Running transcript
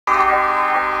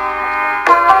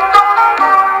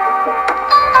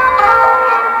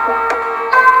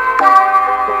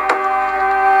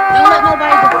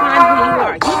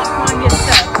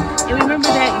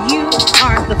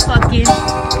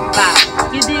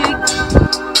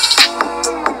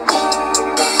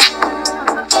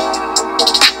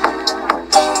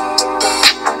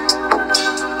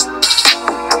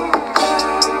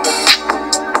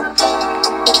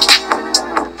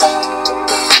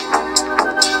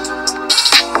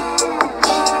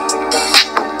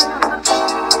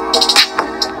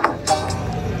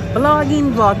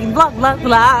vlogging. Vlog.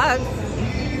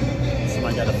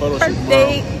 Somebody got a photo shoot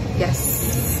Birthday. tomorrow.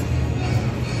 Yes.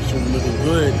 Should be looking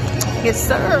good. Yes,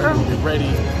 sir. Get ready.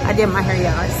 I did my hair,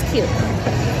 y'all. It's cute.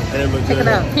 And it look Check good. it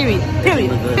out. Period. Good.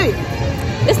 Period.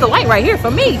 It's the light right here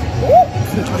for me.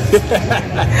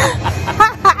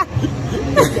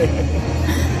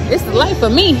 It's the light for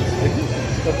me.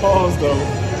 The pause though.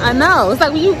 I know. It's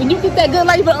like when you get that good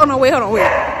light, but oh no, wait, hold on, wait.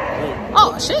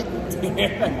 Oh shit.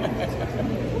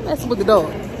 Let's look at the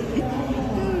dog.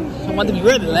 I want to be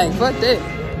ready, like fuck that.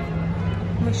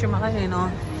 Make sure my light ain't on.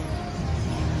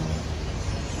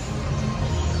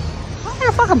 Why are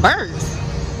there fucking birds?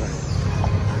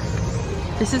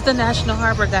 This is the National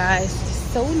Harbor, guys.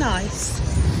 It's so nice.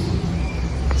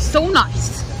 So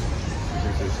nice.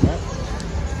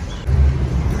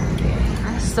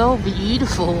 That's so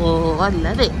beautiful. I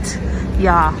love it.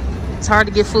 Yeah. It's hard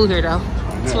to get food here though.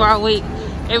 2 hour wait.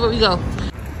 Everywhere we go.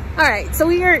 Alright, so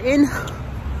we are in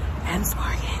Tanz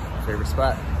Parking. Favorite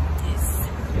spot? Yes.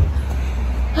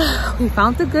 We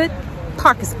found a good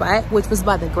parking spot, which was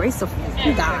by the grace of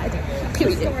God.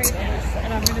 Period.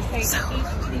 So,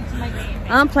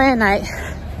 unplanned night.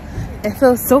 It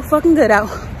feels so fucking good out.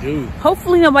 Dude.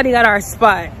 Hopefully nobody got our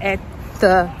spot at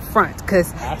the front,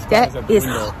 because that is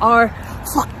our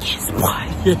fucking spot.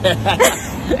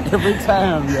 Every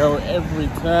time, yo. Every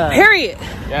time. Period.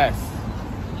 Yes.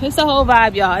 It's the whole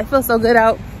vibe, y'all. It feels so good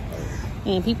out.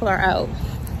 And people are out.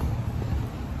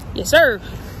 Yes, sir.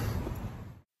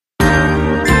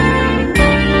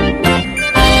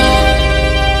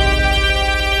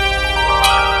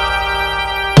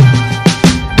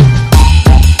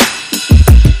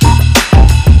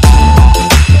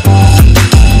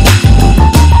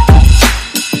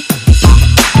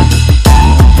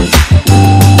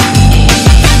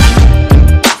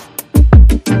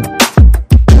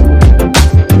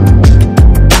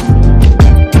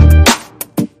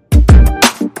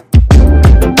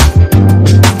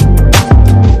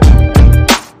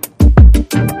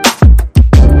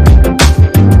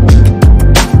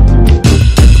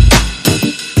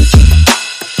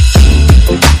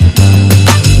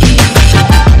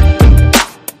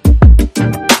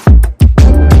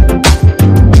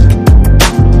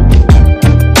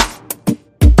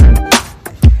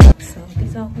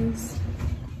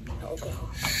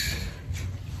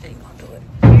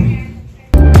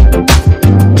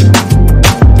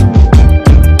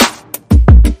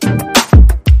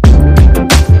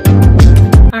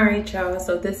 Y'all,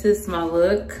 so this is my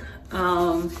look.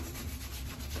 I'll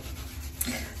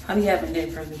be having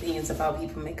different opinions about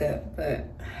people makeup, but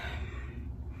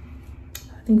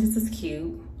I think this is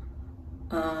cute.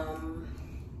 I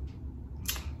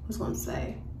was gonna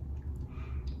say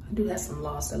I do have some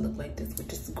loss that look like this,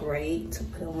 which is great to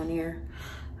put on here.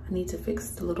 I need to fix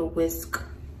the little whisk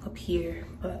up here,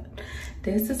 but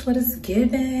this is what it's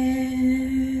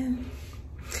given.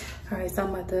 All right, so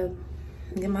I'm about to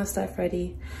get my stuff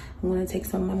ready. I'm gonna take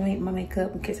some of my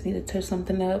makeup in case I need to touch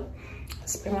something up.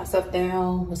 Spray myself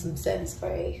down with some setting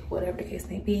spray, whatever the case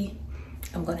may be.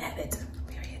 I'm gonna have it.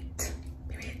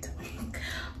 Period.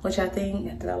 What y'all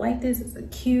think? Did I like this? Is it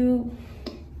cute?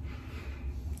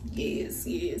 Yes.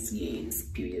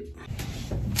 Period.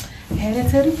 Headed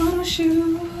to the photo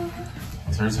shoot.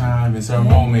 It's her time. It's her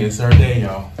moment. It's her day,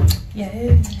 y'all.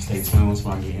 Yeah. Stay tuned so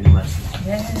I can get interested.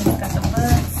 Yeah. Got the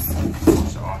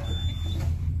buzz. So Arthur.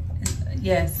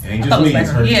 Yes. It ain't just me,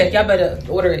 it's her. Yeah, y'all better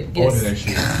order it. Yes. Order that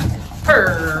shit.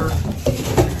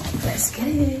 Let's get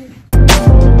it.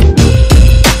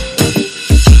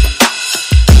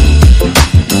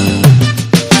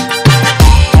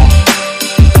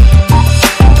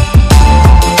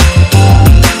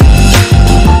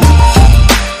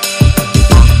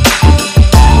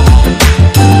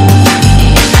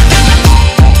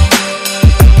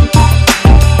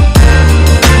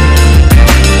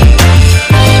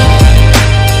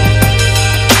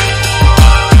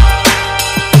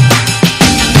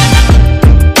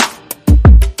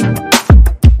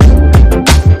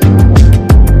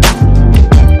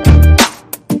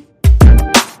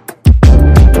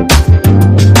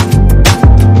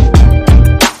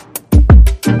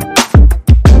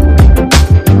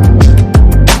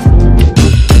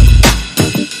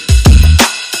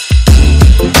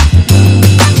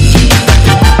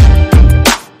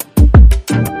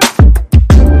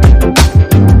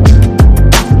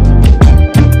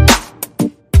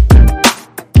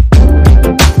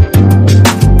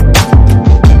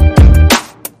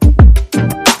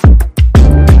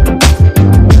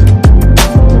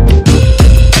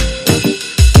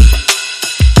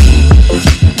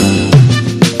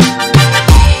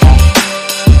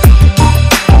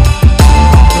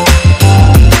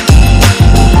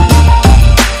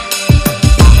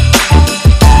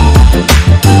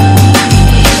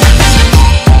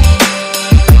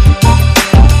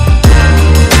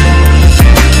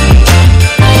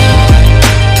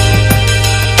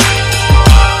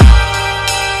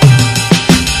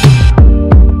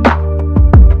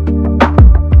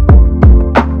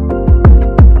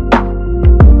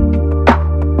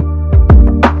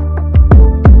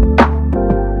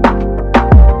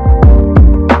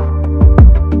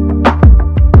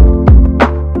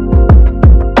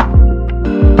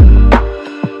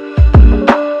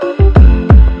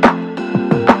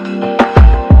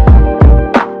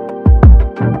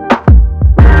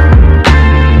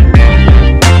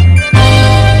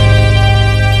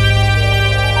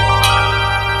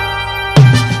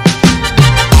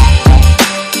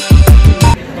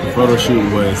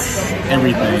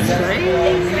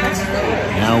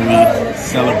 Now we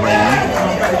celebrating.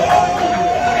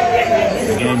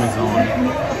 The game is on.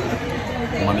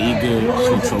 I'm gonna eat good.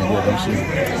 Shit's so good. I'm shit.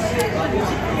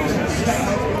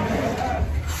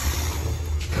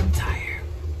 I'm tired.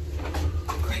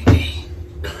 Great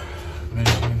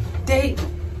day.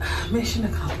 Mission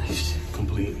accomplished.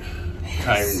 Complete.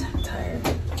 Yes, Tired. I'm tired.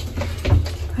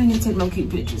 I ain't gonna take no cute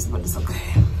pictures, but it's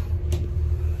okay.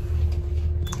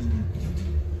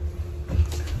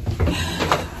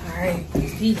 Alright.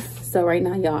 So right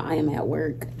now, y'all, I am at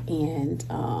work and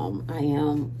I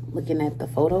am looking at the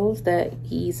photos that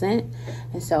he sent.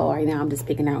 And so right now I'm just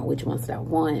picking out which ones that I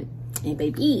want. And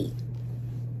baby,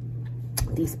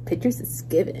 these pictures is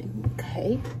giving,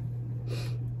 okay?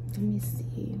 Let me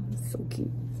see. It's so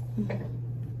cute.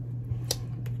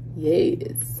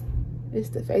 Yes. It's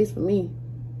the face for me.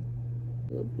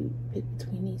 We'll be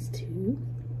between these two.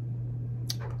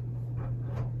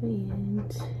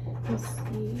 And let's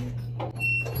see. I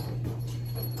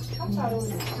thought it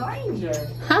was a stranger.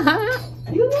 Haha.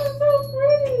 You look so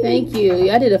pretty. Thank you.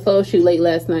 I did a photo shoot late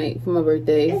last night for my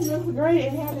birthday. It looks great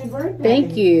and happy birthday.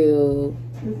 Thank you.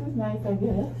 This is nice, I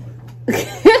guess.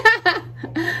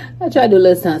 I tried to do a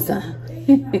little something.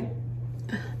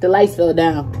 The lights fell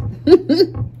down.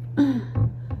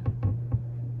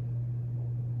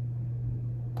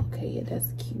 Okay, yeah,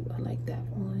 that's cute. I like that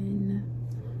one.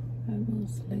 I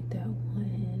most like that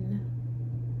one.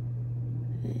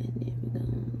 And then we're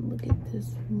gonna look at this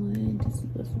one to see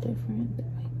what's different. That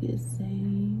might be the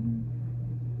same.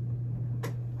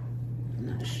 I'm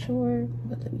not sure,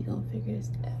 but let me go figure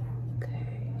this out.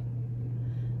 Okay.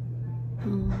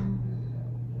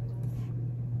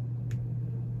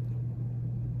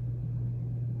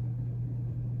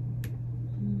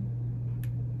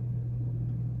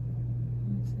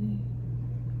 Let's see.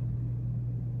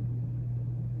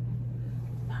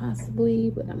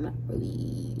 Possibly, but I'm not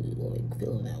really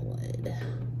feeling that one.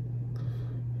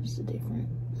 Just a different.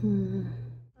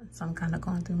 So I'm kind of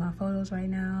going through my photos right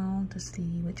now to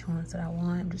see which ones that I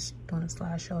want. I'm just doing a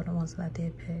slideshow of the ones that I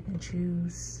did pick and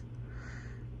choose.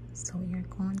 So you're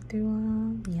going through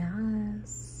them,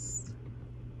 yes.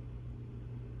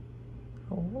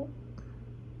 Oh.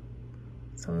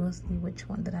 So we'll see which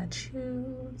one that I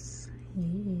choose.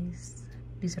 Yes.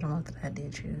 These are the ones that I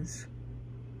did choose.